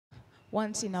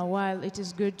once in a while, it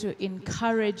is good to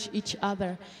encourage each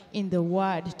other in the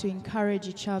word, to encourage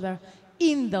each other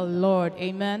in the Lord.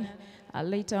 Amen.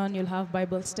 Later on, you'll have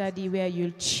Bible study where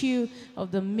you'll chew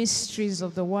of the mysteries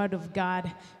of the Word of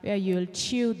God, where you'll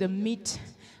chew the meat.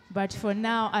 But for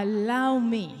now, allow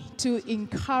me to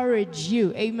encourage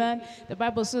you. Amen. The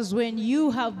Bible says when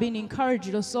you have been encouraged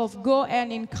yourself, go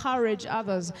and encourage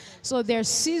others. So there are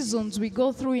seasons we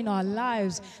go through in our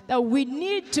lives that we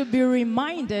need to be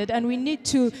reminded, and we need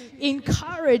to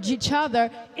encourage each other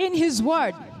in His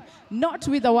Word. Not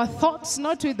with our thoughts,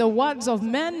 not with the words of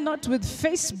men, not with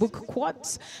Facebook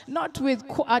quotes, not with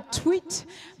a tweet,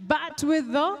 but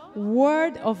with the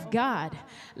Word of God.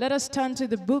 Let us turn to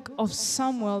the book of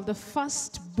Samuel, the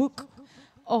first book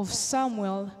of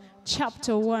Samuel,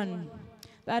 chapter 1.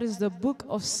 That is the book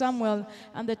of Samuel,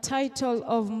 and the title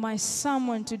of my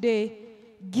sermon today,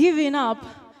 Giving Up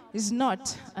is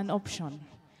Not an Option.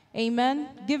 Amen?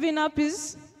 Giving up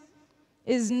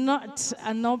is not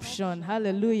an option.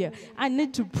 Hallelujah. I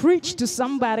need to preach to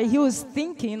somebody who is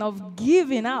thinking of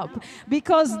giving up,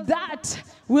 because that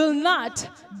will not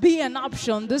be an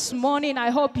option. This morning, I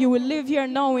hope you will live here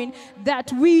knowing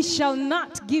that we shall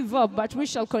not give up, but we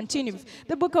shall continue.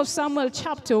 The book of Samuel,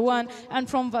 chapter 1, and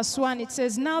from verse 1, it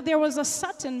says, Now there was a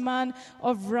certain man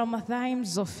of Ramathaim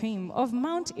Zophim, of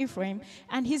Mount Ephraim,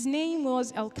 and his name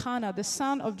was Elkanah, the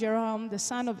son of Jeroham, the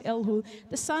son of Elihu,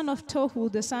 the son of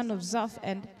Tohu, the son of Zaph,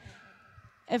 and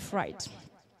Ephraim.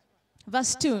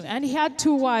 Verse 2, and he had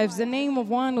two wives. The name of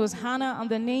one was Hannah, and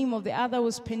the name of the other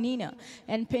was Peninnah.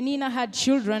 And Peninnah had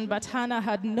children, but Hannah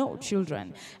had no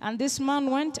children. And this man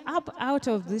went up out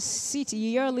of this city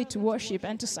yearly to worship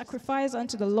and to sacrifice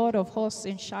unto the Lord of hosts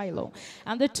in Shiloh.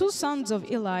 And the two sons of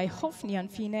Eli, Hophni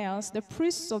and Phinehas, the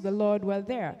priests of the Lord, were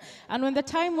there. And when the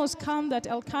time was come that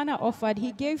Elkanah offered,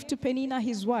 he gave to Peninnah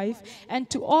his wife, and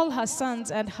to all her sons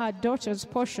and her daughters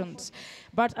portions.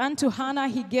 But unto Hannah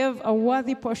he gave a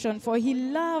worthy portion, for he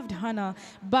loved Hannah,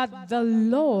 but the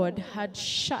Lord had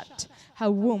shut her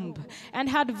womb, and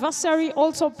her adversary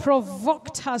also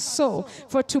provoked her so,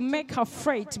 for to make her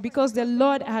fret, because the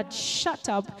Lord had shut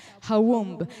up her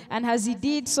womb. And as he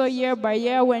did so year by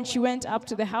year, when she went up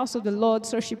to the house of the Lord,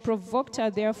 so she provoked her,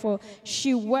 therefore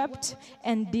she wept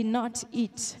and did not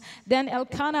eat. Then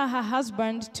Elkanah her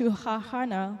husband to her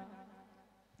Hannah,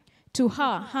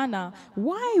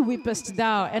 why weepest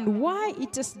thou, and why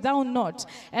eatest thou not,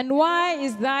 and why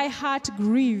is thy heart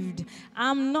grieved?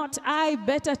 Am not I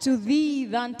better to thee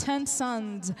than 10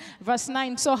 sons? Verse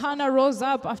 9, so Hannah rose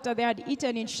up after they had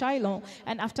eaten in Shiloh,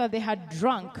 and after they had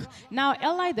drunk. Now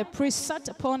Eli the priest sat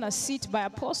upon a seat by a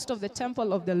post of the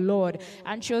temple of the Lord,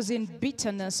 and she was in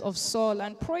bitterness of soul,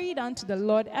 and prayed unto the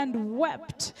Lord, and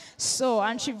wept so.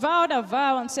 And she vowed a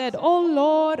vow, and said, O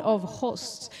Lord of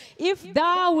hosts, if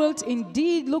thou wilt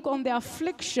indeed look on the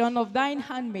affliction of thine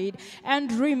handmaid,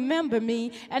 and remember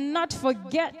me, and not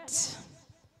forget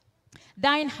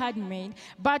thine handmaid,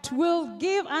 but will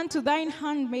give unto thine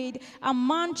handmaid a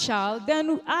man child,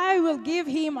 then I will give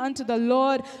him unto the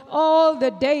Lord all the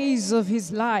days of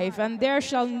his life, and there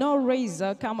shall no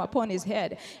razor come upon his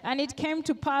head. And it came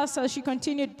to pass, as she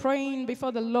continued praying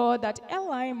before the Lord, that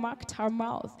Eli marked her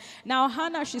mouth. Now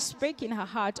Hannah, she spake in her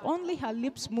heart, only her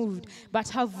lips moved, but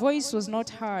her voice was not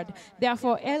heard.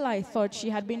 Therefore Eli thought she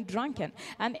had been drunken.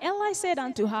 And Eli said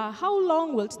unto her, How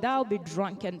long wilt thou be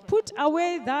drunken? Put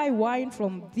away thy wine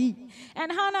from thee.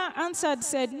 And Hannah answered,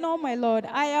 said, No, my Lord,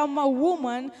 I am a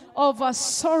woman of a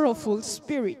sorrowful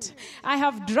spirit. I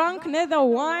have drunk neither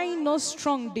wine nor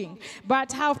strong drink,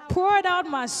 but have poured out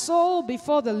my soul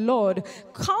before the Lord.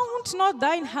 Count not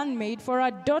thine handmaid for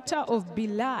a daughter of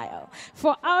Belial,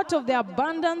 for out of the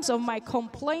abundance of my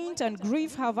complaint and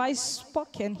grief have I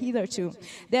spoken hitherto.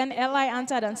 Then Eli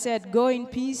answered and said, Go in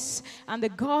peace, and the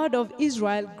God of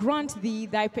Israel grant thee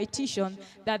thy petition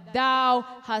that thou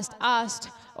hast asked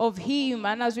of him.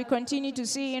 And as we continue to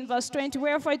see in verse 20,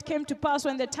 wherefore it came to pass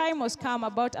when the time was come,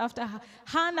 about after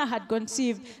Hannah had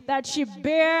conceived, that she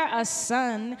bare a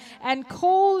son, and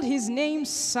called his name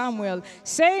Samuel,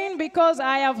 saying, Because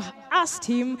I have asked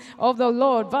him of the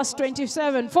Lord. Verse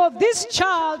 27, For this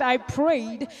child I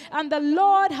prayed, and the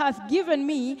Lord hath given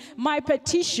me my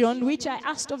petition which I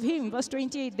asked of him. Verse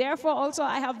 28, Therefore also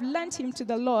I have lent him to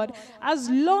the Lord. As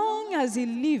long as he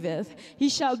liveth, he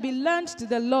shall be lent to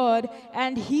the Lord,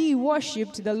 and he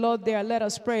worshipped the Lord there. Let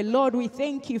us pray. Lord, we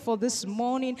thank you for this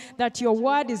morning, that your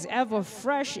word is ever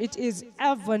fresh. It is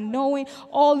ever knowing,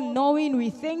 all knowing. We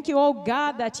thank you, oh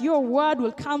God, that your word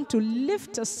will come to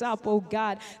lift us up, oh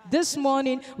God. This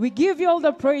morning, we give you all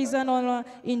the praise and honor.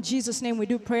 In Jesus' name, we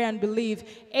do pray and believe.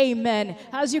 Amen.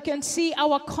 As you can see,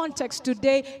 our context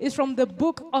today is from the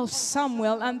book of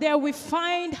Samuel, and there we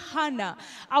find Hannah,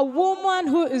 a woman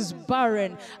who is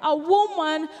barren, a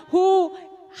woman who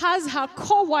has her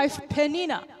co-wife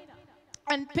Peninnah.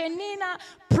 And Peninnah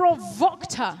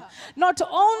provoked her. Not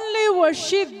only was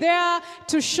she there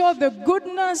to show the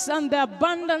goodness and the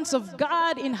abundance of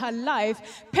God in her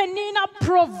life, Peninnah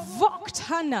provoked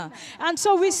Hannah. And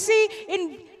so we see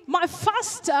in my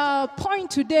first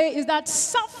point today is that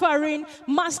suffering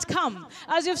must come.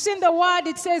 As you've seen the word,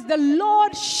 it says the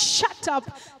Lord shut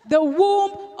up the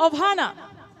womb of Hannah.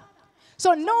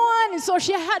 So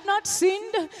she had not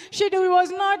sinned. She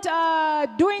was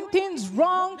not doing things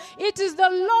wrong. It is the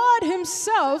Lord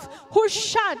himself who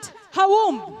shut her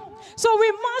womb. So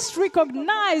we must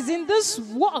recognize in this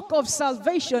walk of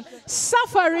salvation,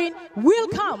 suffering will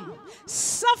come.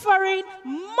 Suffering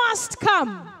must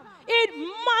come.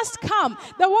 It must come.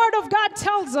 The word of God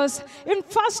tells us in 1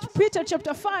 Peter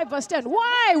chapter 5 verse 10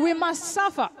 why we must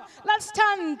suffer. Let's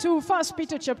turn to 1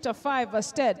 Peter chapter 5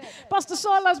 verse 10. Pastor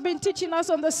Saul has been teaching us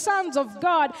on the sons of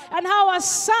God and how a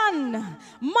son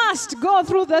must go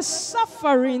through the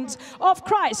sufferings of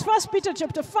Christ. 1 Peter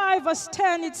chapter 5 verse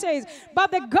 10, it says,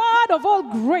 "But the God of all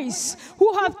grace,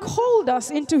 who hath called us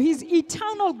into his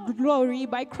eternal glory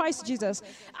by Christ Jesus,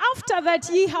 after that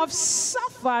ye have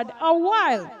suffered a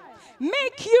while,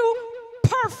 make you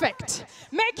perfect."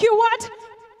 Make you what?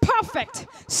 Perfect.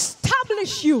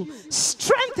 Establish you,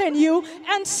 strengthen you,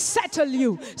 and settle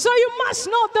you. So you must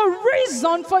know the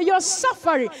reason for your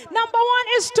suffering. Number one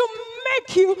is to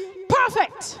make you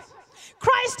perfect.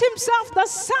 Christ himself, the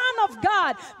Son of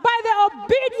God, by the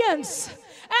obedience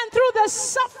and through the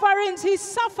sufferings he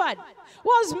suffered,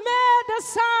 was made the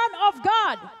Son of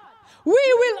God.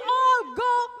 We will all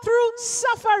go through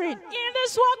suffering in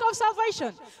this walk of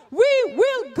salvation. We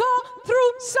will go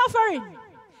through suffering.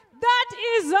 That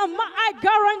is, I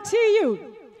guarantee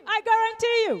you. I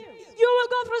guarantee you. You will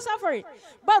go through suffering.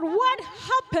 But what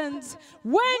happens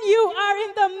when you are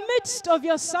in the midst of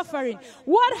your suffering?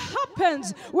 What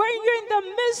happens when you're in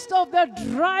the midst of the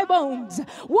dry bones?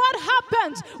 What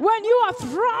happens when you are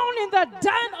thrown in the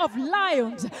den of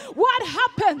lions? What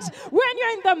happens when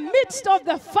you're in the midst of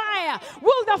the fire?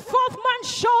 Will the fourth man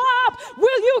show up?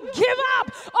 Will you give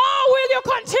up? Or will you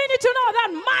continue to know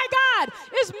that my God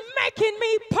is making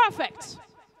me perfect?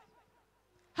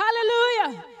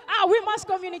 Hallelujah. We must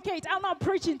communicate. I'm not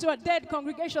preaching to a dead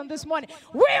congregation this morning.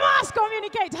 We must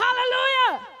communicate.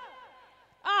 Hallelujah.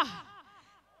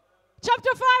 Chapter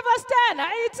 5 verse 10.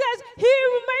 It says, he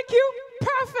will make you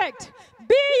perfect.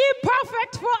 Be ye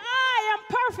perfect, for I am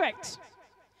perfect.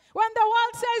 When the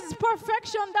world says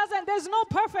perfection there's no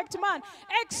perfect man.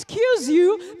 Excuse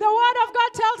you. The word of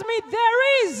God tells me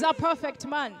there is a perfect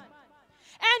man.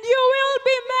 And you will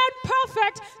be made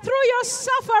perfect through your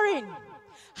suffering.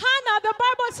 Hannah, the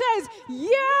Bible says,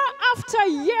 year after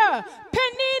year,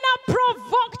 Peninnah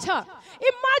provoked her.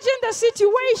 Imagine the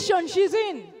situation she's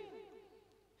in.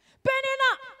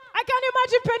 Peninnah, I can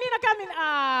imagine Peninnah coming,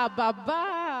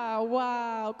 Baba,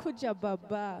 wow, kuja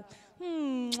Baba.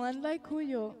 I like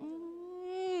Kuyo.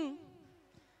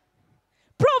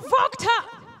 Provoked her.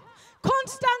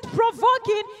 Constant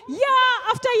provoking, year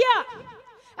after year.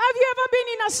 Have you ever been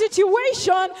in a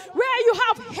situation where you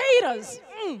have haters?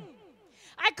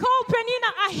 I call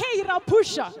Peninnah a hater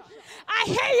pusher. A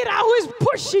hater who is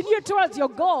pushing you towards your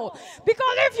goal.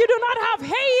 Because if you do not have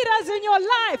haters in your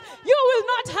life, you will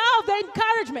not have the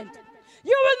encouragement.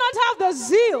 You will not have the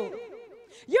zeal.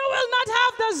 You will not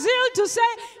have the zeal to say,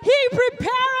 he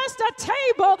prepares the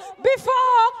table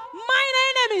before mine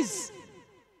enemies.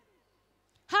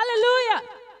 Hallelujah.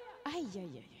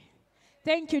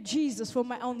 Thank you, Jesus, for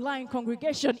my online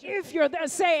congregation. If you're there,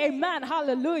 say amen.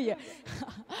 Hallelujah.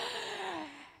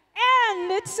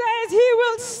 And it says he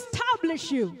will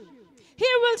establish you. He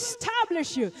will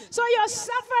establish you. So your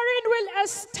suffering will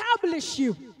establish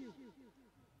you.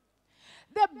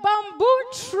 The bamboo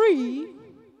tree,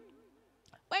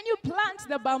 when you plant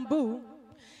the bamboo,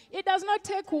 it does not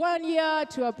take 1 year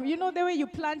to uproot. You know the way you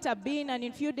plant a bean and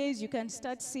in a few days you can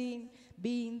start seeing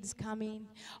beans coming.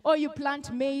 Or you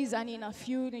plant maize and in a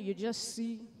few you just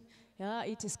see,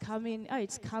 it is coming.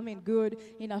 It's coming good.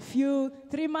 In a few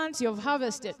 3 months you've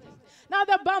harvested. Now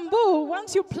the bamboo,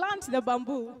 once you plant the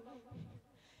bamboo,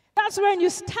 that's when you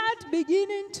start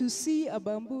beginning to see a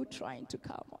bamboo trying to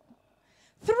come up.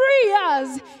 3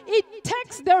 years it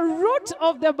takes the root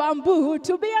of the bamboo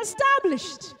to be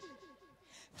established.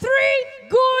 3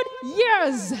 good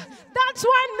years. That's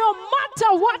why no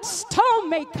matter what storm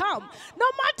may come,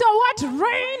 no matter what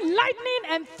rain, lightning,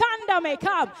 and thunder may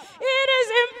come, it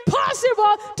is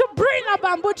impossible to bring a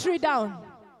bamboo tree down.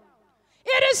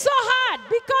 It is so hard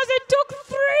because it took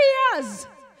 3 years.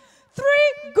 3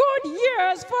 good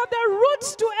years for the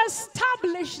roots to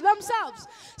establish themselves.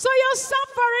 So your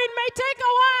suffering may take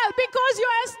a while because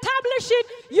you're establishing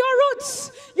your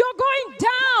roots. You're going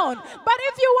down. But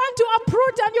if you want to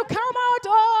uproot and you come out,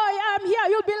 oh, yeah, I'm here,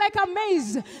 you'll be like a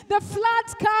maze. The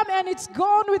floods come and it's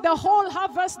gone with the whole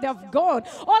harvest, they've gone.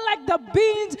 Or like the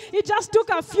beans, it just took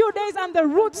a few days and the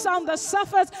roots on the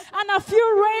surface and a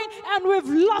few rain and we've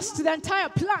lost the entire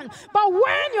plant. But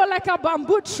when you're like a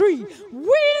bamboo tree,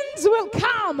 winds will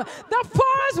come, the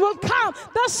forest will come,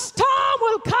 the storm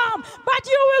will come, but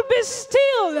you will be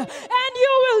still and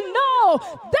you will know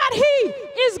that He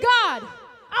is God.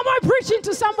 Am I preaching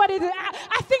to somebody that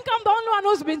I think I'm the only one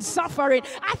who's been suffering?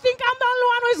 I think I'm the only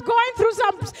one who's going through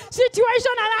some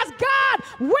situation and ask God,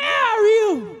 where are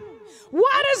you?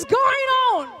 What is going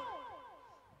on?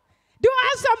 Do I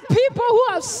have some people who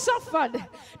have suffered? Do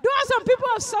I have some people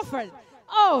who have suffered?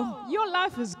 Oh, your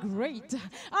life is great.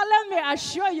 Let me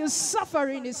assure you,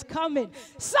 suffering is coming.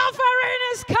 Suffering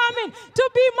is coming. To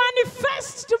be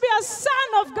manifest, to be a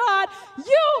son of God,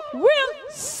 you will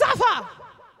suffer.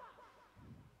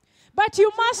 But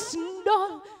you must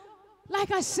know,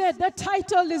 like I said, the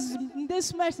title is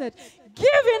this message.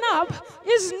 Giving up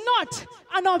is not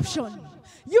an option.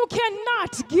 You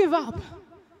cannot give up.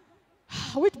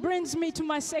 Which brings me to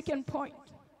my second point.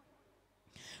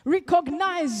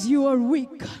 Recognize you are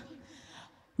weak.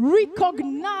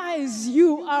 Recognize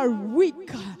you are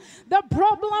weak. The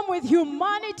problem with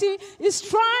humanity is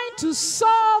trying to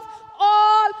solve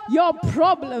all your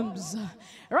problems.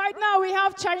 Right now we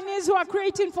have Chinese who are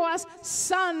creating for us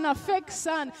sun, a fake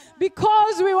sun,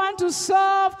 because we want to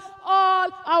solve all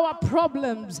our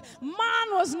problems.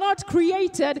 Man was not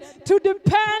created to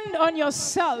depend on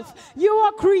yourself. You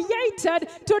are created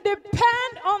to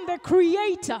depend on the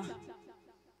Creator.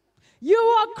 You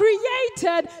are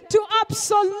created to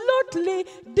absolutely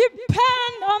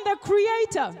depend on the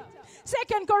Creator. 2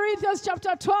 Corinthians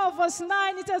chapter 12 verse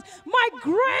 9, it says, my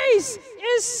grace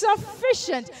is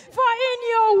sufficient, for in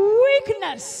your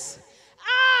weakness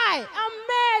I am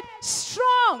made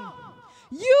strong.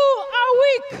 You are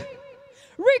weak.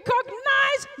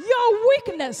 Recognize your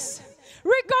weakness.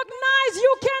 Recognize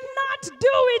you cannot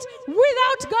do it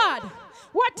without God.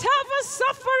 Whatever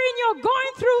suffering you're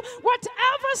going through,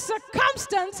 whatever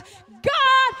circumstance,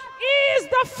 God is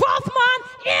the fourth man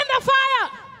in the fire.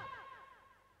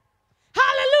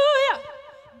 Hallelujah.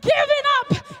 Giving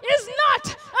up is not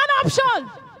an option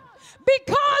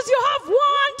because you have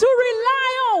one to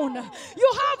rely on. You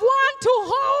have one to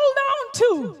hold on to.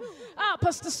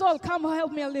 Pastor Saul, come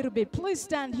help me a little bit. Please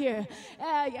stand here.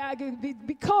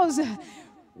 Because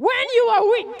when you are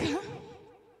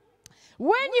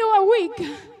weak,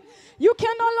 you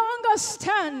can no longer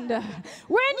stand.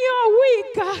 When you are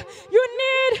weak, you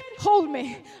need, hold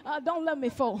me, don't let me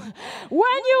fall.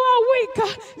 When you are weak,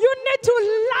 you need to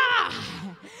lie.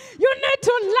 You need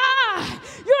to lie.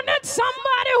 You need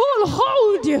somebody who will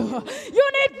hold you. You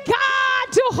need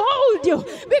God to hold you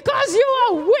because you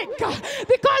are weak,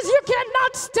 because you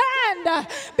cannot stand,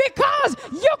 because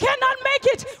you cannot make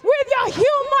it with your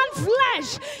human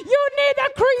flesh. You need a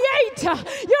Creator.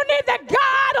 You need the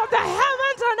God of the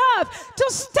heavens and earth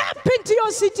to step into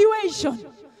your situation.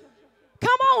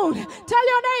 Come on, tell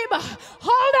your neighbor,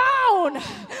 hold on,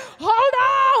 hold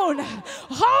on,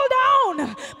 hold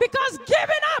on, because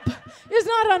giving up is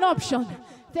not an option.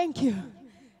 Thank you.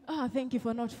 Thank you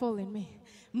for not following me.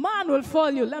 Man will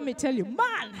fall you, let me tell you.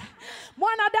 Man,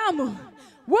 Mwanadamu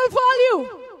will fall you.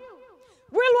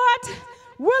 Will what?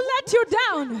 Will let you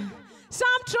down.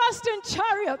 Some trust in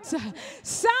chariots,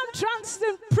 some trust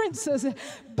in princes,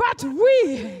 but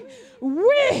we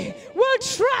will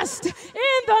trust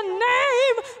in the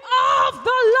name of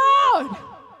the Lord.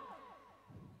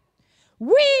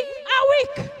 We are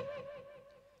weak.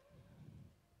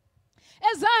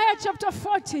 Isaiah chapter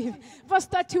 40, verse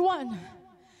 31.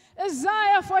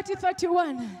 Isaiah 40,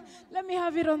 31. Let me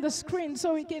have it on the screen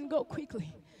so we can go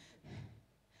quickly.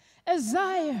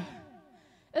 Isaiah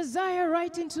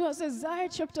writing to us, Isaiah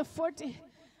chapter 40.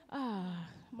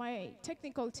 My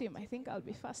technical team, I think I'll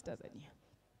be faster than you.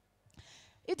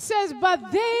 It says,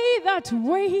 but they that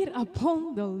wait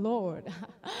upon the Lord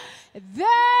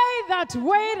They that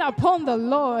wait upon the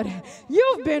Lord,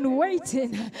 you've been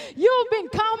waiting. You've been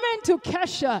coming to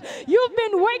Kesha. You've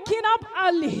been waking up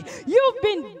early. You've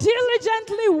been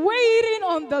diligently waiting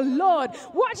on the Lord.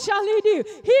 What shall he do?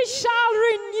 He shall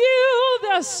renew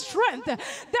their strength.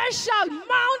 They shall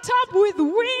mount up with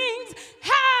wings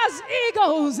as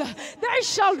eagles. They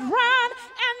shall run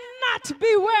and not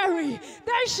be weary.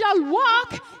 They shall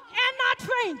walk and not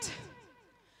faint.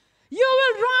 You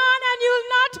will run and you will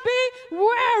not be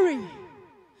weary.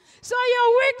 So your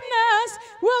weakness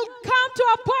will come to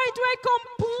a point where it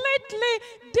completely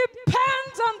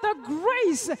depends on the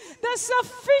grace, the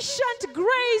sufficient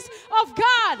grace of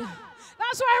God.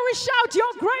 That's why we shout,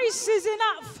 your grace is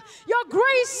enough. Your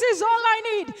grace is all I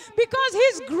need, because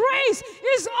his grace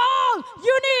is all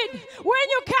you need. When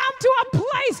you come to a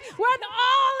place when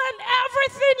all and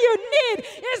everything you need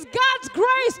is God's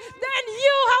grace, then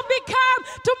you have become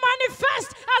to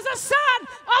manifest as a son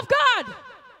of God.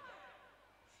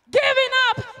 Giving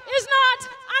up is not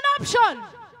an option.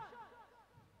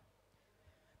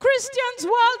 Christians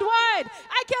worldwide,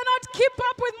 I cannot keep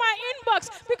up with my inbox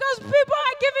because people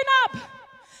are giving up.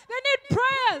 They need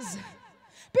prayers.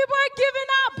 People are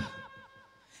giving up.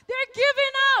 They're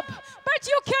giving up. But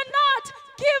you cannot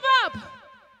give up.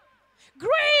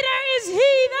 Greater is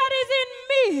he that is in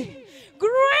me.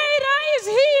 Greater is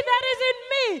he that is in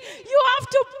me. You have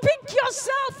to pick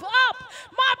yourself up.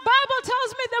 My Bible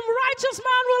tells me the righteous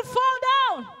man will fall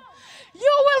down.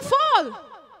 You will fall.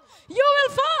 You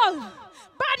will fall.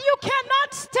 But you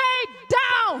cannot stay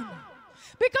down.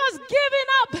 Because giving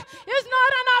up is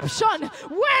not an option.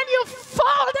 When you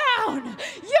fall down,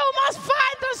 you must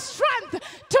find the strength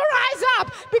to rise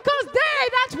up. Because they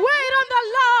that wait on the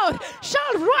Lord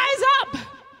shall rise up.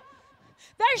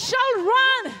 They shall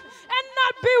run and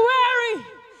not be weary.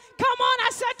 Come on, I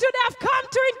said today, I've come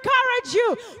to encourage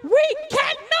you. We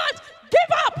cannot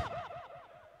give up.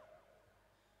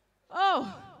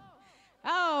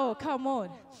 Oh, come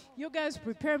on. You guys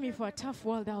prepare me for a tough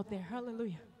world out there.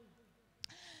 Hallelujah.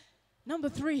 Number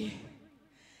 3,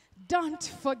 don't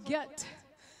forget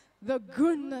the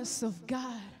goodness of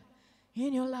God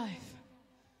in your life.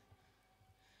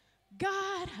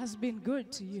 God has been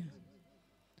good to you,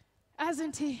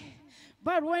 hasn't he?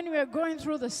 But when we are going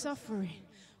through the suffering,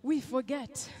 we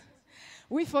forget.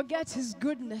 We forget his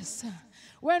goodness.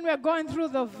 When we are going through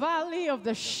the valley of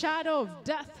the shadow of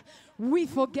death, we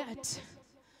forget.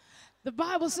 The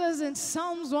Bible says in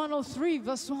Psalms 103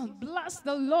 verse 1, bless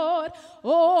the Lord,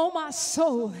 O my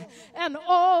soul, and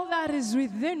all that is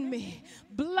within me.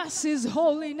 Bless his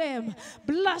holy name.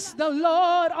 Bless the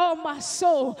Lord, O my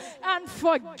soul, and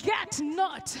forget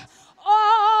not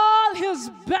all his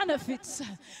benefits.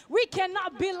 We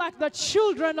cannot be like the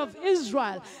children of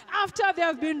Israel after they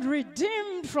have been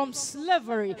redeemed from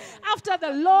slavery, after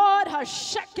the Lord has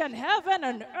shaken heaven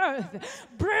and earth,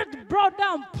 brought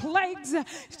down plagues,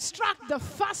 struck the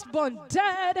firstborn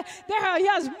dead. There he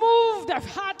has moved the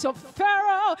heart of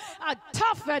Pharaoh, a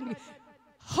tough and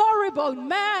horrible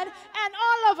man, and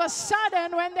all of a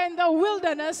sudden when they're in the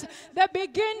wilderness, they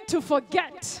begin to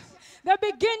forget. They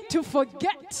begin to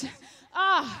forget.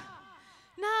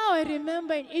 Now I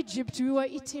remember in Egypt we were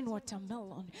eating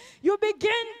watermelon. You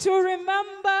begin to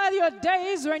remember your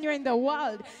days when you're in the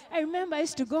world. I remember I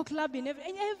used to go clubbing.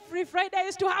 Every Friday I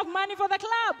used to have money for the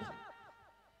club.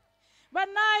 But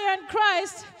now you're in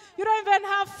Christ, you don't even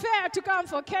have fare to come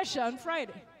for Kesha on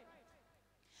Friday.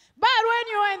 But when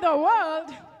you're in the world,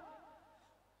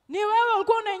 ni wewe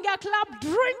ulikuwa unaingia club,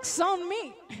 drinks on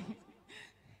me.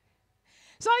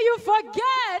 So you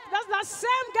forget that's the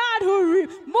same God who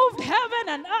moved heaven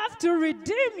and earth to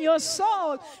redeem your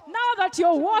soul. Now that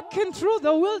you're walking through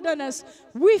the wilderness,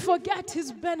 we forget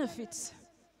his benefits.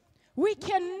 We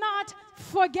cannot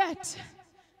forget.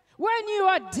 When you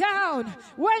are down,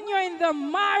 when you're in the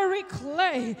miry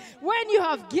clay, when you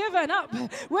have given up,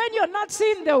 when you're not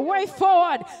seeing the way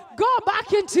forward, go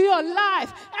back into your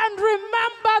life and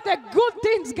remember the good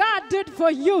things God did for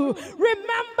you.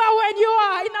 Remember when you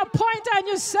are in a point and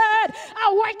you said,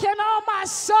 awaken all my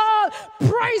soul,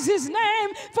 praise his name,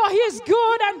 for he is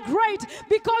good and great,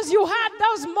 because you had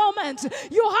those moments.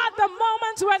 You had the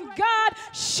moments when God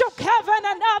shook heaven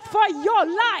and earth for your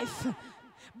life.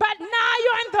 But now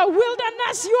you're in the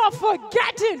wilderness, you are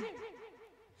forgetting.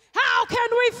 How can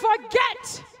we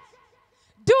forget?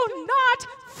 Do not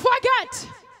forget.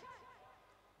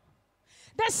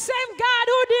 The same God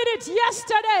who did it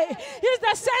yesterday, he's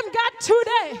the same God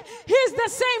today. He's the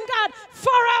same God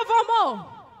forevermore.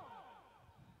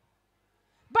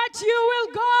 But you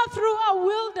will go through a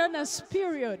wilderness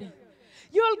period.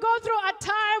 You will go through a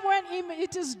time when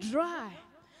it is dry.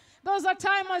 There was a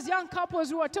time as young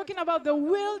couples we were talking about the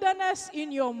wilderness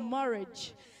in your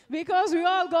marriage, because we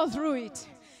all go through it.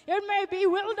 It may be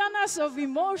wilderness of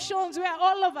emotions where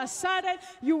all of a sudden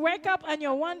you wake up and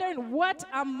you're wondering, what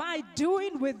am I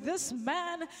doing with this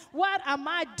man? What am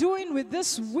I doing with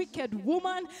this wicked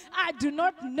woman? I do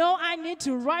not know. I need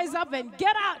to rise up and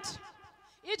get out.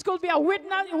 It could be a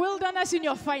wilderness in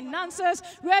your finances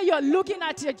where you're looking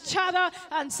at each other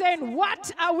and saying,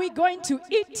 what are we going to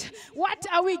eat? What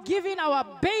are we giving our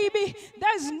baby?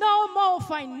 There's no more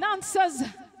finances.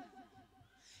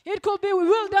 It could be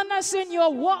wilderness in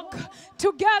your walk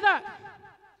together.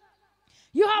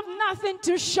 You have nothing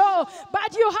to show,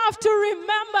 but you have to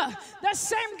remember the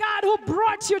same God who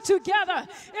brought you together.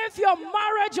 If your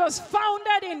marriage was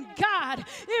founded in God,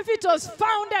 if it was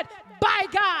founded by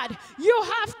God, you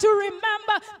have to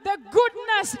remember the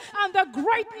goodness and the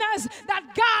greatness that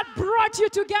God brought you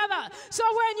together. So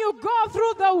when you go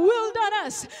through the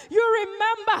wilderness, you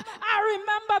remember, I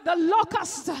remember the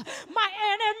locusts. My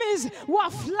enemies were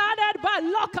flooded by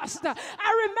locusts.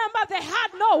 I remember they had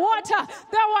no water.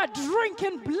 They were drinking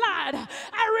blood.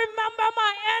 I remember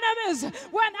my enemies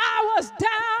when I was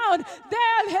down,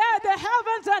 the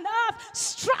heavens and earth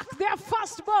struck their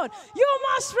firstborn. You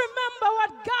must remember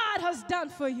what God has done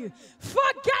for you.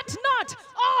 Forget not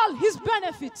all his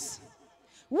benefits.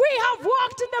 We have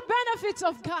walked in the benefits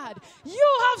of God. You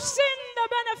have seen the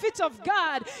benefits of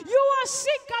God. You were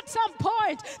sick at some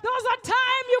point. There was a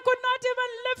time you could not even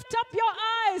lift up your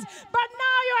eyes, but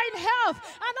now you're in health,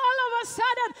 and all of a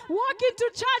sudden, walking to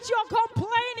church, you're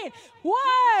complaining.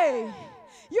 Why?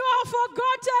 You have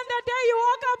forgotten the day you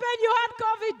woke up and you had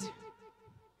COVID.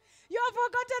 You have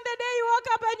forgotten the day you woke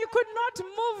up and you could not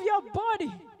move your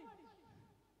body.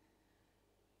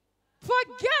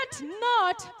 Forget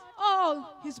not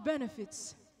all his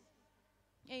benefits.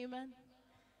 Amen.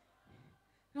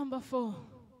 Number 4,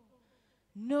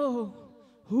 know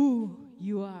who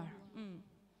you are.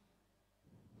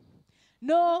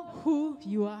 Know who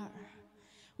you are.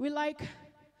 We like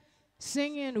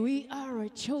singing, we are a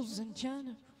chosen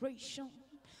generation,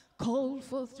 called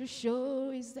forth to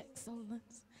show his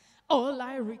excellence. All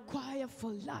I require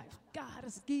for life, God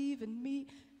has given me,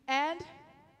 and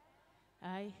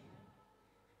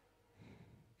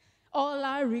all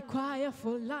I require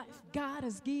for life, God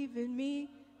has given me.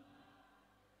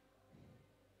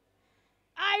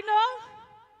 I know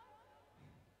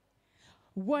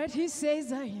what he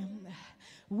says I am,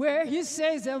 where he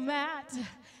says I'm at.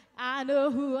 I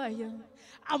know who I am.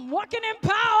 I'm walking in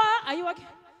power. Are you walking?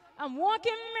 I'm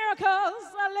walking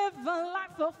miracles. I live a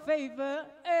life of favor.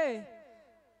 Hey.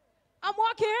 I'm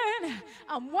walking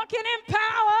in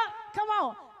power. Come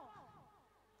on.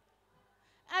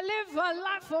 I live a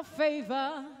life of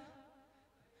favor.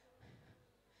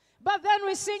 But then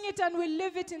we sing it and we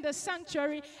live it in the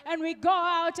sanctuary, and we go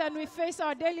out and we face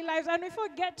our daily lives and we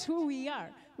forget who we are.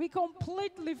 We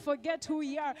completely forget who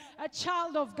we are. A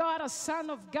child of God, a son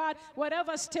of God,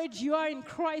 whatever stage you are in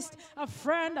Christ, a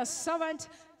friend, a servant.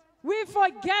 We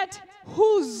forget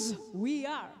whose we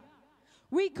are.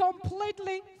 We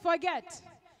completely forget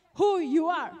who you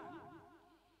are.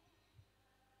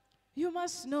 You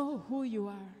must know who you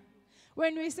are.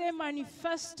 When we say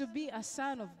manifest to be a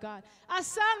son of God, a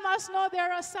son must know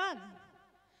they're a son.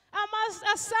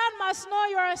 A son must know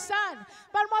you're a son.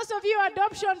 But most of your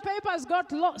adoption papers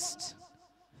got lost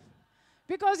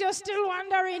because you're still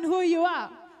wondering who you are.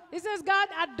 It says God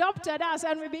adopted us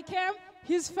and we became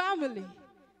his family.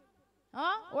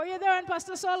 Were you there when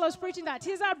Pastor Saul was preaching that?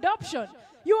 His adoption.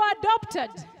 You are adopted.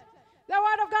 The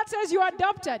word of God says you are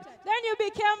adopted. Then you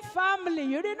became family.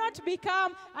 You did not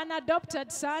become an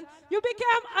adopted son. You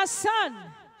became a son.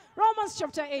 Romans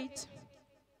chapter 8.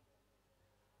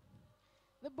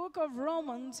 The book of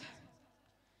Romans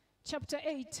chapter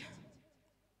 8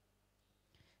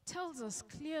 tells us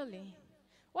clearly,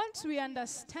 once we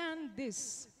understand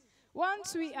this,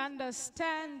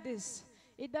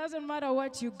 it doesn't matter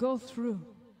what you go through,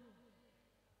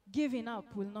 giving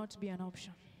up will not be an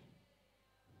option.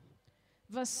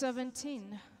 Verse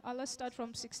 17, let's start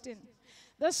from 16.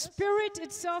 The Spirit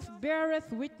itself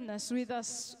beareth witness with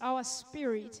us, our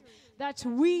spirit, that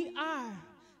we are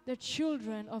the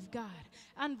children of God.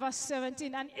 And verse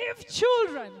 17, and if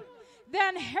children,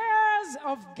 then heirs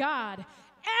of God,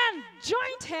 and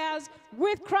joint heirs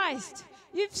with Christ,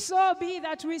 if so be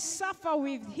that we suffer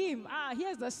with him.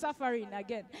 Here's the suffering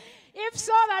again. If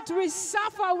so that we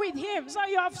suffer with him, so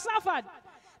you have suffered,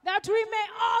 that we may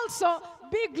also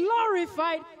be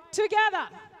glorified together.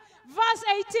 Verse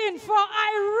 18, for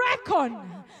I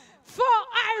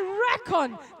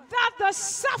reckon that the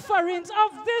sufferings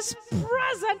of this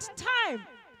present time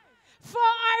For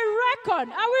I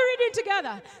reckon, are we reading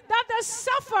together, that the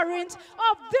sufferings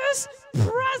of this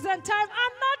present time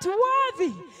are not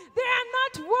worthy. They are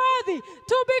not worthy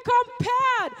to be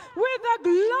compared with the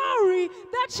glory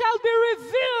that shall be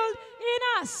revealed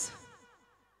in us.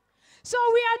 So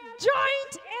we are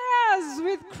joint heirs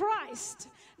with Christ.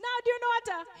 Now, do you know what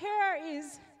a heir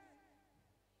is?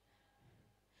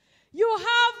 You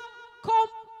have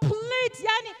complete,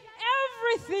 yani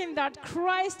everything that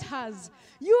Christ has.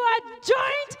 You are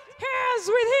joint heirs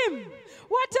with him.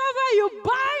 Whatever you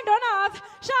bind on earth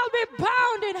shall be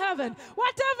bound in heaven.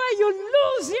 Whatever you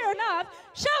lose here on earth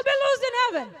shall be loosed in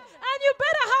heaven. And you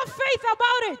better have faith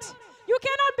about it. You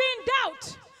cannot be in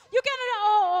doubt. You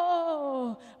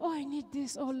cannot, I need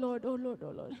this. Oh Lord, oh Lord,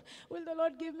 oh Lord. Will the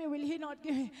Lord give me? Will he not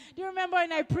give me? Do you remember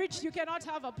when I preached, you cannot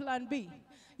have a plan B?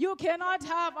 You cannot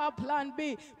have a plan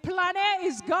B. Plan A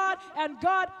is God and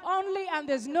God only, and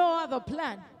there's no other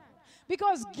plan.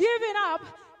 Because giving up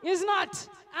is not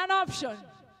an option.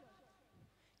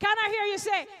 Can I hear you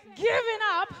say, giving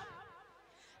up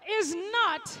is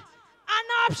not an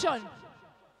option?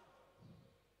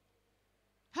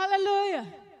 Hallelujah.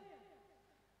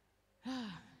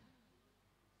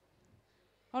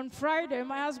 On Friday,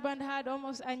 my husband had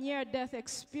almost a near-death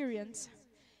experience.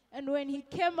 And when he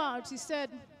came out, he said,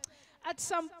 at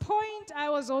some point I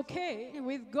was okay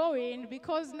with going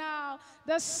because now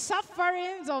the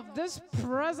sufferings of this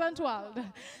present world,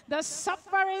 the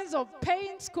sufferings of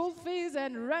paying school fees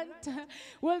and rent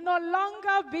will no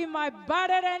longer be my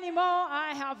burden anymore.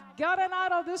 I have gotten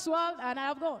out of this world and I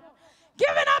have gone.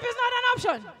 Giving up is not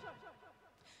an option.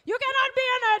 You cannot be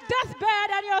on a deathbed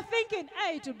and you're thinking,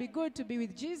 hey, it would be good to be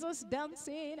with Jesus,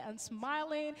 dancing and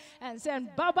smiling and saying,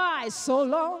 bye-bye, so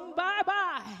long,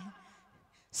 bye-bye.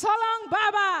 So long,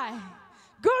 bye-bye.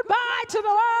 Goodbye to the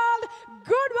world.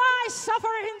 Goodbye,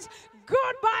 sufferings.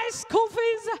 Goodbye, school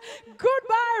fees.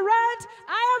 Goodbye, rent.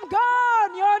 I am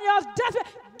gone. You're on your deathbed.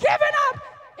 Giving up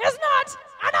is not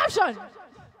an option.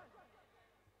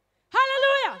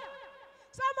 Hallelujah.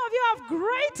 Some of you have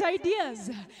great ideas,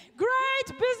 great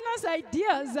business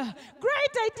ideas,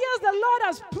 great ideas the Lord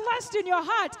has placed in your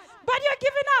heart, but you're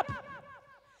giving up.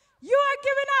 You are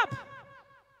giving up.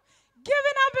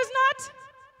 Giving up is not.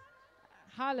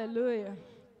 Hallelujah.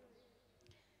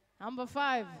 Number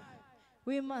 5,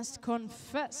 we must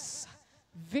confess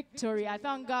victory. I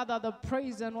thank God that the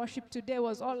praise and worship today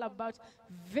was all about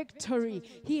victory.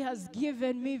 He has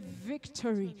given me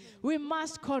victory. We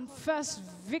must confess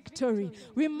victory.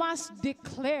 We must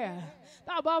declare.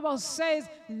 The Bible says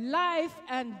life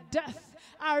and death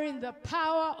are in the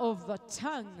power of the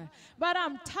tongue. But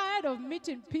I'm tired of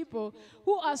meeting people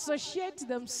who associate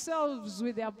themselves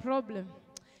with their problem.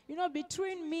 You know,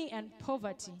 between me and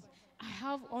poverty, I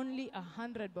have only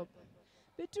 100 bob.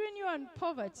 Between you and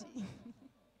poverty,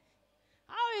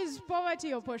 how is poverty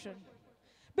your portion?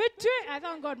 I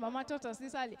thank God Mama taught us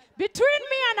this early. Between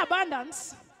me and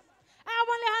abundance, I have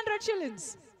only 100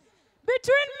 shillings.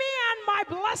 Between me and my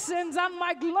blessings and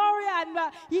my glory, and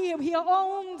he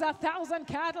owns 1,000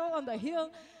 cattle on the hill,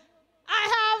 I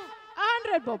have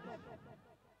 100 bob.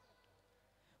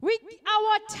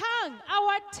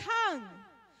 Our tongue,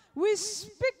 we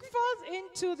speak forth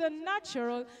into the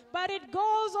natural, but it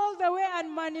goes all the way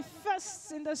and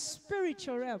manifests in the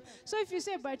spiritual realm. So if you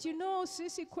say, but you know,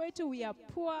 Sisi Kwetu, we are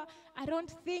poor, I don't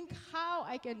think how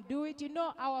I can do it. You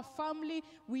know, our family,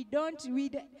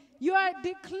 you are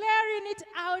declaring it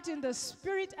out in the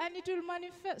spirit and it will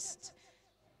manifest.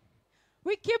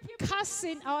 We keep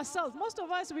cursing ourselves. Most of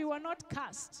us, we were not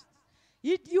cursed.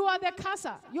 You are the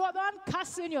curser. You are the one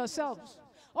cursing yourselves.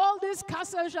 All these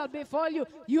curses shall befall you.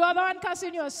 You are the one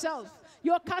cursing yourself.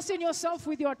 You are cursing yourself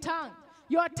with your tongue.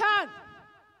 Your tongue.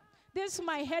 This is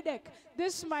my headache.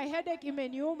 This is my headache,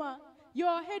 Imeniuma.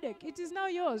 Your headache, it is now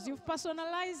yours. You've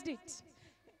personalized it.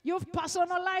 You've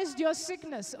personalized your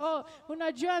sickness. Oh,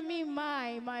 unajua me,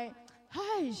 my,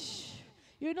 hush.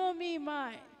 You know me,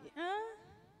 my, huh?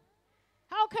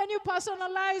 How can you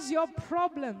personalize your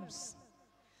problems?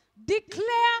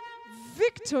 Declare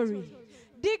victory.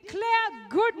 Declare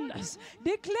goodness.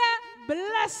 Declare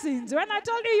blessings. When I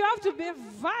told you have to be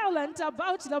violent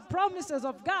about the promises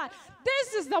of God,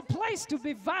 this is the place to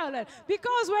be violent.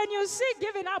 Because when you see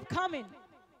giving up coming,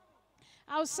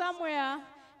 I was somewhere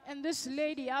and this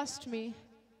lady asked me,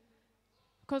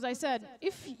 because I said,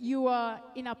 if you are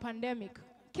in a pandemic,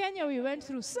 Kenya, we went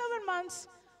through 7 months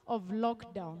of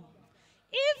lockdown.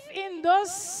 If in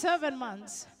those 7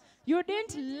 months you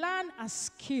didn't learn a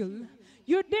skill,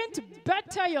 you didn't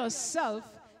better yourself,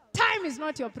 time is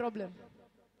not your problem.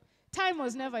 Time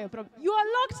was never your problem. You are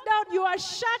locked down, you are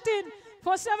shut in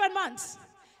for 7 months,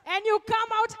 and you come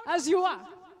out as you are.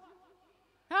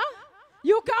 Huh?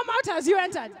 You come out as you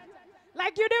entered.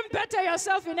 Like you didn't better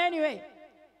yourself in any way.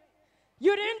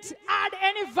 You didn't add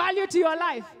any value to your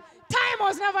life. Time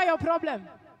was never your problem.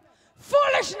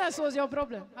 Foolishness was your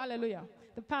problem. Hallelujah.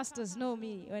 The pastors know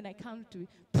me when I come to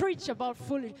preach about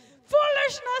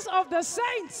foolishness of the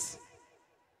saints.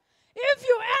 If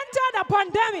you entered a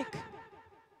pandemic,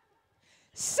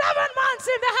 7 months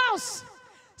in the house,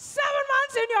 7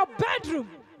 months in your bedroom,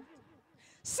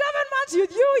 7 months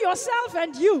with you, yourself,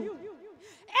 and you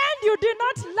did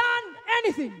not learn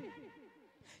anything.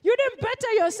 You didn't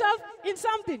better yourself in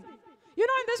something. You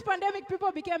know, in this pandemic,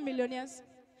 people became millionaires.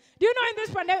 Do you know in this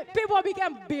pandemic, people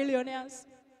became billionaires?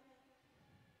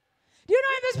 Do you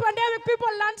know in this pandemic, people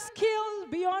learned skill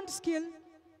beyond skill?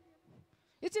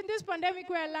 It's in this pandemic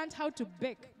where I learned how to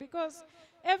bake, because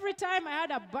every time I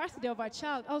had a birthday of a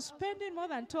child, I was spending more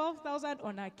than 12,000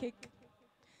 on a cake.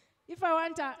 If I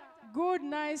want a good,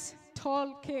 nice,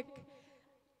 tall cake,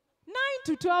 9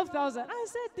 to 12,000. I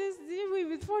said, this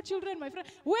with 4 children, my friend.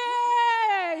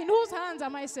 Where? In whose hands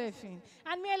am I safe in?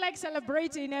 And me, I like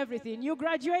celebrating everything. You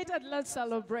graduated, let's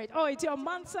celebrate. Oh, it's your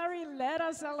monthsary, let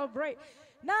us celebrate.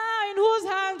 Now, in whose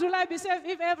hands will I be safe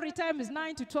if every time is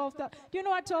 9 to 12,000? Do you know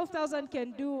what 12,000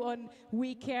 can do on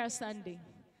We Care Sunday?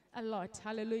 A lot.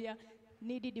 Hallelujah.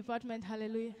 Needy department.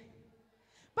 Hallelujah.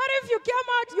 But if you came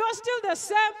out, you're still the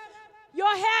same.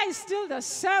 Your hair is still the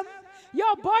same.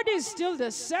 Your body is still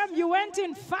the same. You went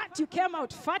in fat, you came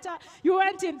out fatter. You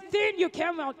went in thin, you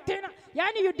came out thinner.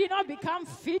 Yani, you did not become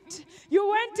fit. You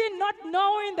went in not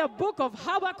knowing the book of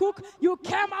Habakkuk. You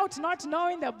came out not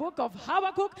knowing the book of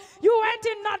Habakkuk. You went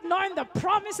in not knowing the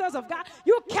promises of God.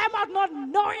 You came out not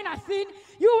knowing a thing.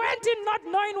 You went in not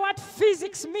knowing what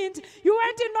physics means. You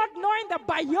went in not knowing the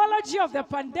biology of the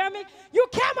pandemic. You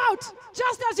came out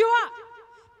just as you are.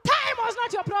 Time was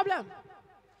not your problem.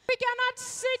 We cannot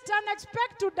sit and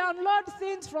expect to download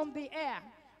things from the air.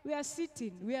 We are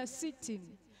sitting.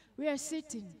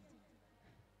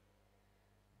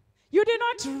 You did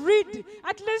not read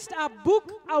at least a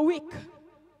book a week.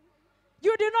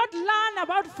 You did not learn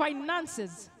about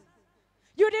finances.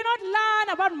 You did not learn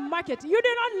about marketing. You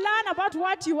did not learn about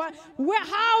what you are,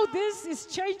 how this is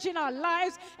changing our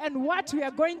lives and what we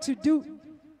are going to do.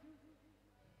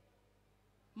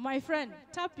 My friend,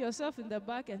 tap yourself in the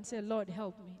back and say, Lord,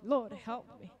 help me. Lord, help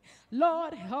me.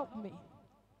 Lord, help me.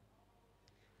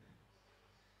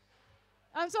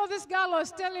 And so this girl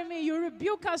was telling me, you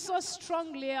rebuke us so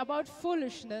strongly about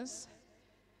foolishness.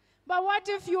 But what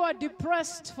if you are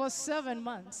depressed for 7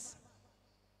 months?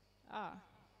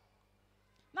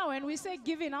 Now, when we say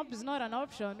giving up is not an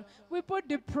option, we put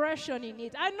depression in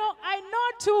it. I know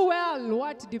too well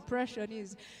what depression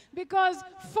is, because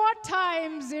 4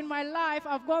 times in my life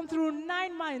I've gone through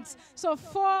 9 months. So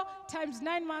 4 times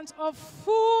 9 months of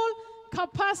full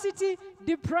capacity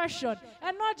depression.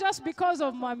 And not just because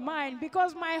of my mind,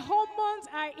 because my hormones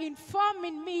are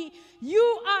informing me,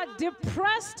 you are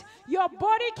depressed, your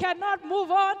body cannot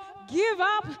move on, give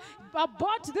up,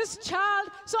 abort this child.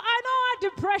 So I know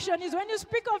what depression is. When you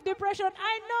speak of depression,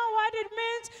 I know what it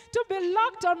means to be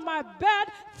locked on my bed,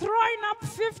 throwing up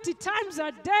 50 times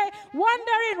a day,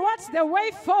 wondering what's the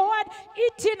way forward,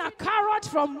 eating a carrot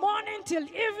from morning till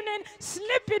evening,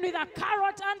 sleeping with a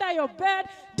carrot under your bed.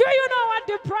 Do you know what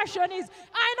depression is?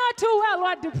 I know too well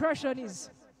what depression is.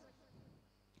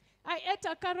 I ate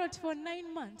a carrot for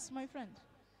 9 months, my friend.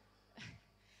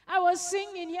 I was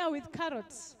singing here with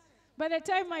carrots. By the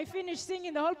time I finished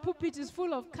singing, the whole pulpit is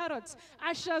full of carrots.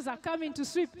 Ushers are coming to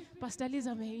sweep. Pastor Liz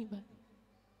ameimba.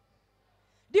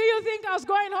 Do you think I was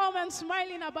going home and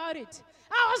smiling about it?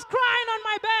 I was crying on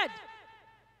my bed.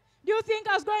 Do you think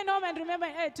I was going home and remember,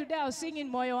 hey, today I was singing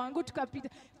Moyo Wangu tukapita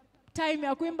time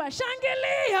ya kuimba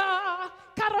shangilia,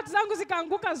 carrots zangu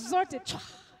zikaanguka zote.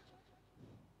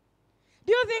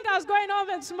 Do you think I was going home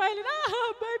and smiling?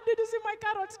 Babe, did you see my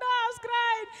carrots? No, I was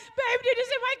crying. Babe, did you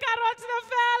see my carrots? They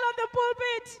fell on the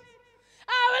pulpit.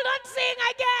 I will not sing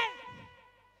again.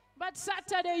 But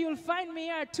Saturday, you'll find me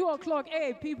here at 2 o'clock.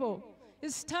 Hey, people,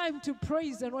 it's time to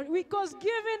praise and worship, because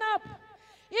giving up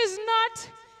is not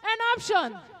an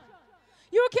option.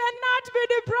 You cannot be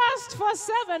depressed for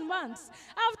 7 months.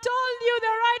 I've told you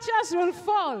the righteous will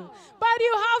fall, but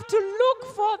you have to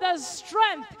look for the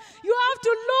strength. You have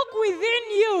to look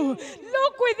within you,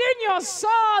 look within your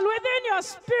soul, within your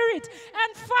spirit,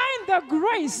 and find the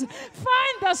grace,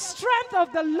 find the strength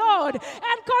of the Lord,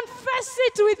 and confess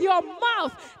it with your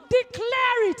mouth.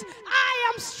 Declare it.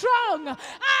 I am strong.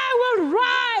 I will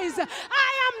rise.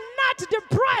 I am not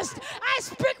depressed. I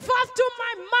speak forth to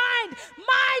my mind.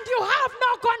 Mind, you have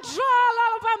no control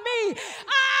over me.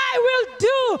 I will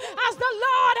do as the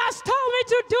Lord has told me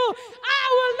to do. I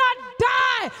will not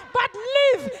die.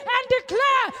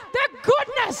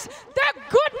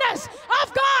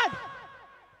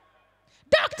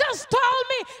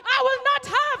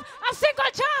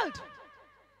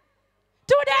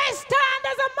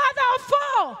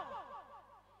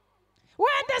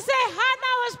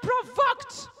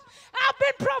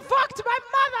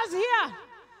 was here.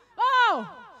 Oh,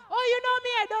 you know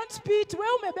me, I don't spit.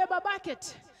 Wewe umebeba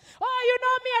bucket. Oh, you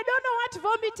know me, I don't know what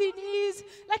vomiting is.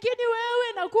 Lakini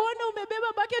wewe nakuona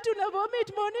umebeba bucket una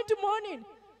vomit morning to morning.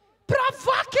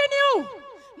 Provoking you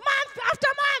month after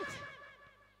month.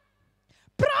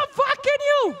 Provoking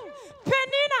you.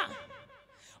 Penina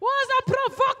was a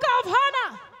provoker of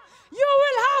Hannah. You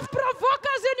will have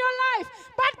provokers in your life,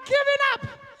 but giving up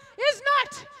is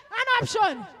not an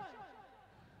option.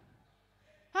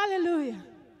 Hallelujah.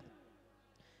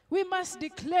 We must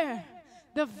declare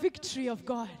the victory of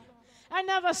God. I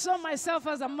never saw myself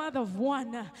as a mother of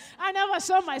one. I never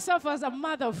saw myself as a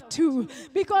mother of two,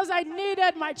 because I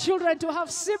needed my children to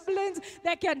have siblings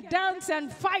that can dance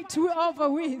and fight over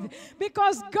with.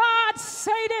 Because God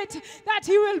said it, that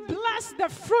He will bless the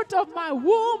fruit of my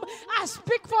womb. I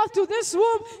speak forth to this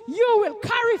womb, you will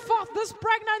carry forth this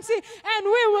pregnancy, and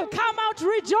we will come out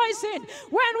rejoicing.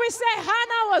 When we say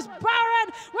Hannah was barren,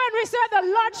 when we say the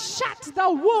Lord shut the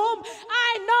womb,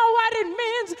 I know what it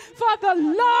means for the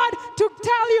Lord to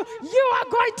tell you, you are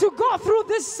going to go through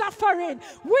this suffering.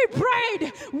 We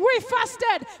prayed, we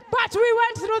fasted, but we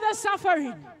went through the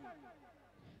suffering.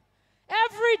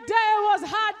 Every day was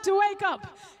hard to wake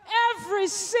up. Every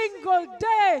single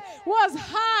day was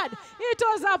hard. It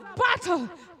was a battle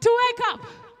to wake up.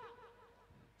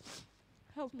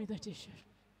 Help me, the teacher.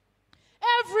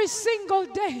 Every single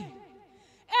day,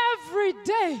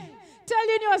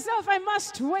 telling yourself, I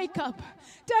must wake up.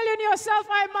 Telling yourself,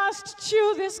 I must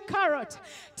chew this carrot.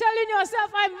 Telling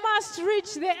yourself, I must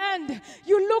reach the end.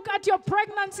 You look at your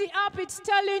pregnancy app, it's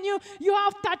telling you, you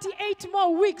have 38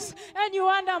 more weeks. And you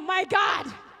wonder, my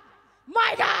God,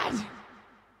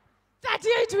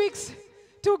 38 weeks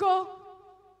to go.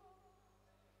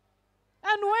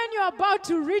 And when you're about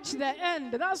to reach the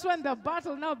end, that's when the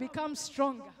battle now becomes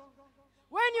stronger.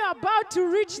 When you're about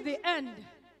to reach the end,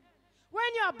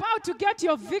 when you're about to get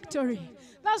your victory,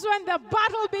 that's when the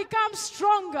battle becomes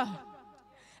stronger.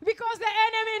 Because the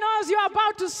enemy knows you're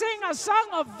about to sing a song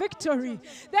of victory.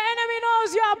 The enemy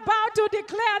knows you're about to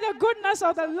declare the goodness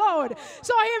of the Lord.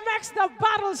 So he makes the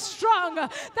battle strong.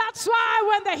 That's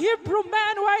why when the Hebrew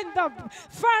men were in the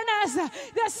furnace,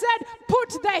 they said, put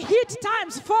the heat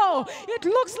times 4. It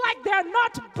looks like they're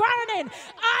not burning.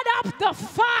 Add up the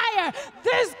fire.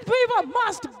 These people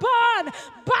must burn.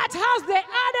 But as they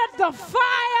added the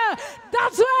fire,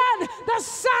 that's when the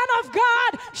Son of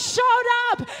God showed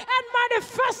up and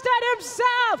manifested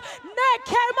himself. They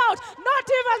came out, not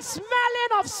even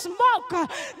smelling of smoke.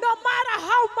 No matter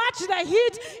how much the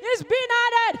heat is being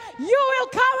added, you will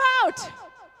come out.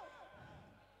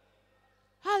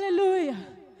 Hallelujah.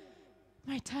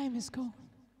 My time is gone.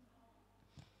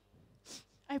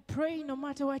 I pray no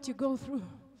matter what you go through,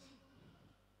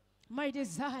 my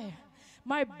desire,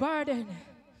 my burden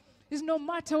is no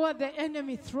matter what the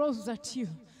enemy throws at you,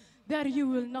 that you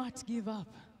will not give up.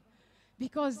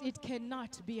 Because it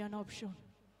cannot be an option.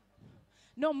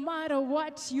 No matter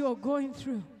what you are going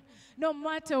through, no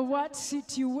matter what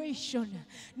situation,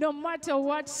 no matter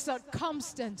what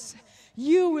circumstance,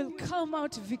 you will come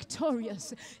out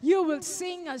victorious. You will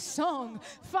sing a song.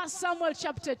 1 Samuel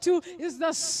chapter 2 is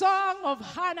the song of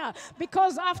Hannah,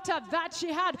 because after that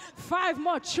she had 5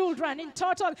 more children. In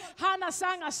total, Hannah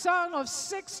sang a song of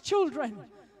 6 children.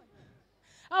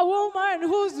 A woman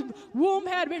whose womb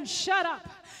had been shut up.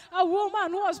 A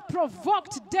woman who was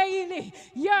provoked daily,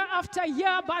 year after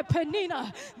year by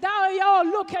Penina. Now,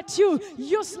 look at you,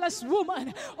 useless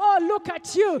woman. Oh, look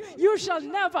at you. You shall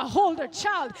never hold a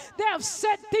child. They have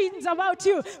said things about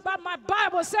you. But my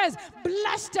Bible says,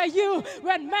 blessed are you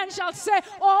when men shall say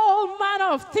all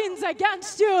manner of things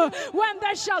against you. When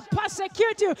they shall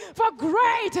persecute you. For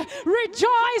great,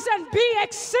 rejoice and be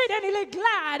exceedingly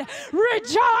glad.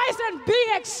 Rejoice and be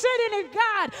exceedingly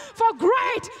glad. For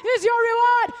great is your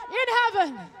reward in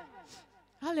heaven.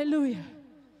 Hallelujah.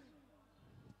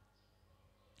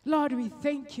 Lord, we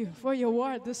thank you for your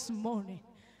word this morning.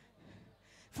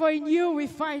 For in you we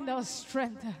find our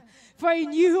strength. For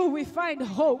in you we find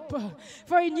hope.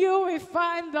 For in you we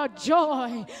find the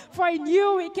joy. For in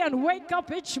you we can wake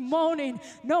up each morning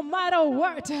no matter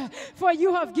what. For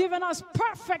you have given us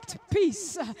perfect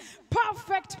peace.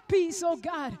 Perfect peace, oh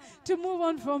God, to move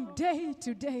on from day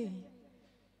to day.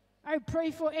 I pray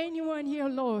for anyone here,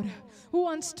 Lord, who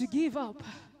wants to give up.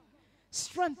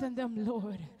 Strengthen them,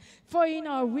 Lord. For in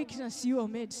our weakness you are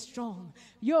made strong.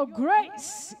 Your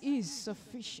grace is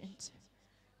sufficient.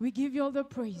 We give you all the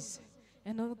praise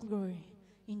and all the glory.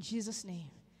 In Jesus'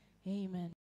 name,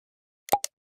 amen.